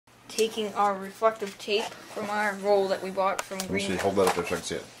taking our reflective tape from our roll that we bought from Let me see. Green. Hold that up there so I can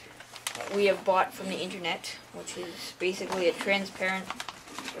see it. We have bought from the internet, which is basically a transparent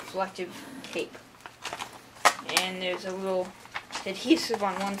reflective tape. And there's a little adhesive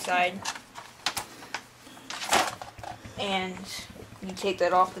on one side, and you take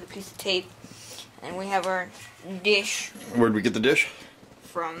that off with a piece of tape, and we have our dish. Where'd we get the dish?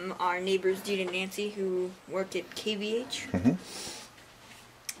 From our neighbors Dean and Nancy, who worked at KVH. Mm-hmm.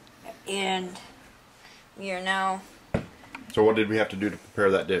 And we are now... So what did we have to do to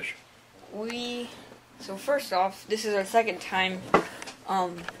prepare that dish? So first off, this is our second time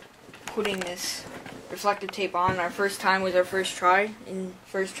putting this reflective tape on. Our first time was our first try, and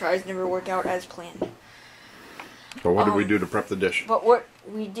first tries never work out as planned. So what did we do to prep the dish? But what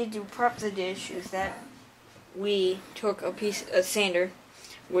we did to prep the dish is that we took a sander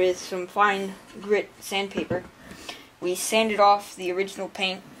with some fine grit sandpaper. We sanded off the original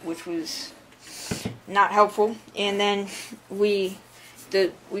paint, which was not helpful, and then we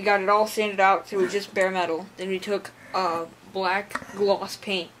got it all sanded out so it was just bare metal. Then we took black gloss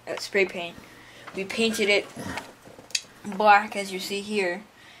paint, spray paint. We painted it black, as you see here,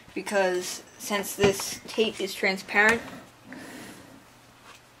 because since this tape is transparent,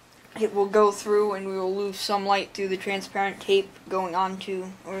 it will go through and we will lose some light through the transparent tape going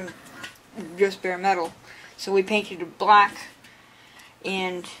onto or just bare metal. So we painted it black,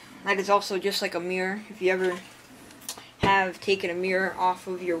 and that is also just like a mirror. If you ever have taken a mirror off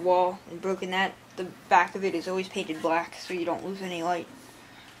of your wall and broken that, the back of it is always painted black so you don't lose any light.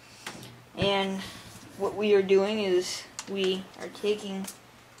 And what we are doing is we are taking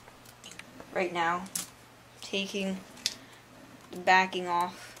the backing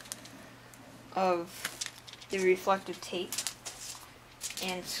off of the reflective tape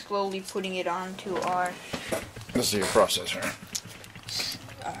and slowly putting it onto our This is your process here.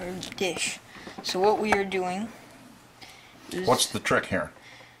 our dish. So what we are doing is... What's the trick here?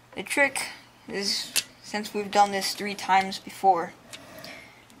 The trick is, since we've done this 3 times before,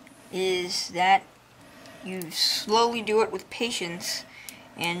 is that you slowly do it with patience,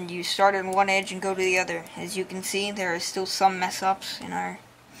 and you start on one edge and go to the other. As you can see, there are still some mess ups in our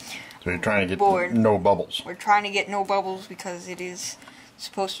So you're trying to board. get no bubbles. We're trying to get no bubbles because it is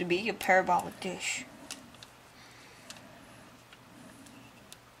supposed to be a parabolic dish.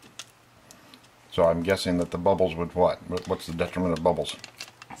 So I'm guessing that the bubbles would what? What's the detriment of bubbles?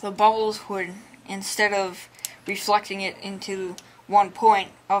 The bubbles would, instead of reflecting it into one point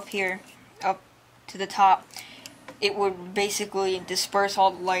up here, up to the top, it would basically disperse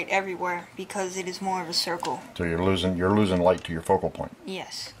all the light everywhere because it is more of a circle. So you're losing light to your focal point.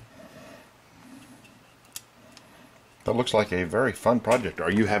 Yes. That looks like a very fun project.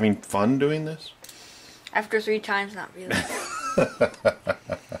 Are you having fun doing this? After 3 times, not really.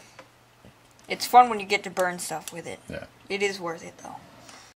 It's fun when you get to burn stuff with it. Yeah. It is worth it, though.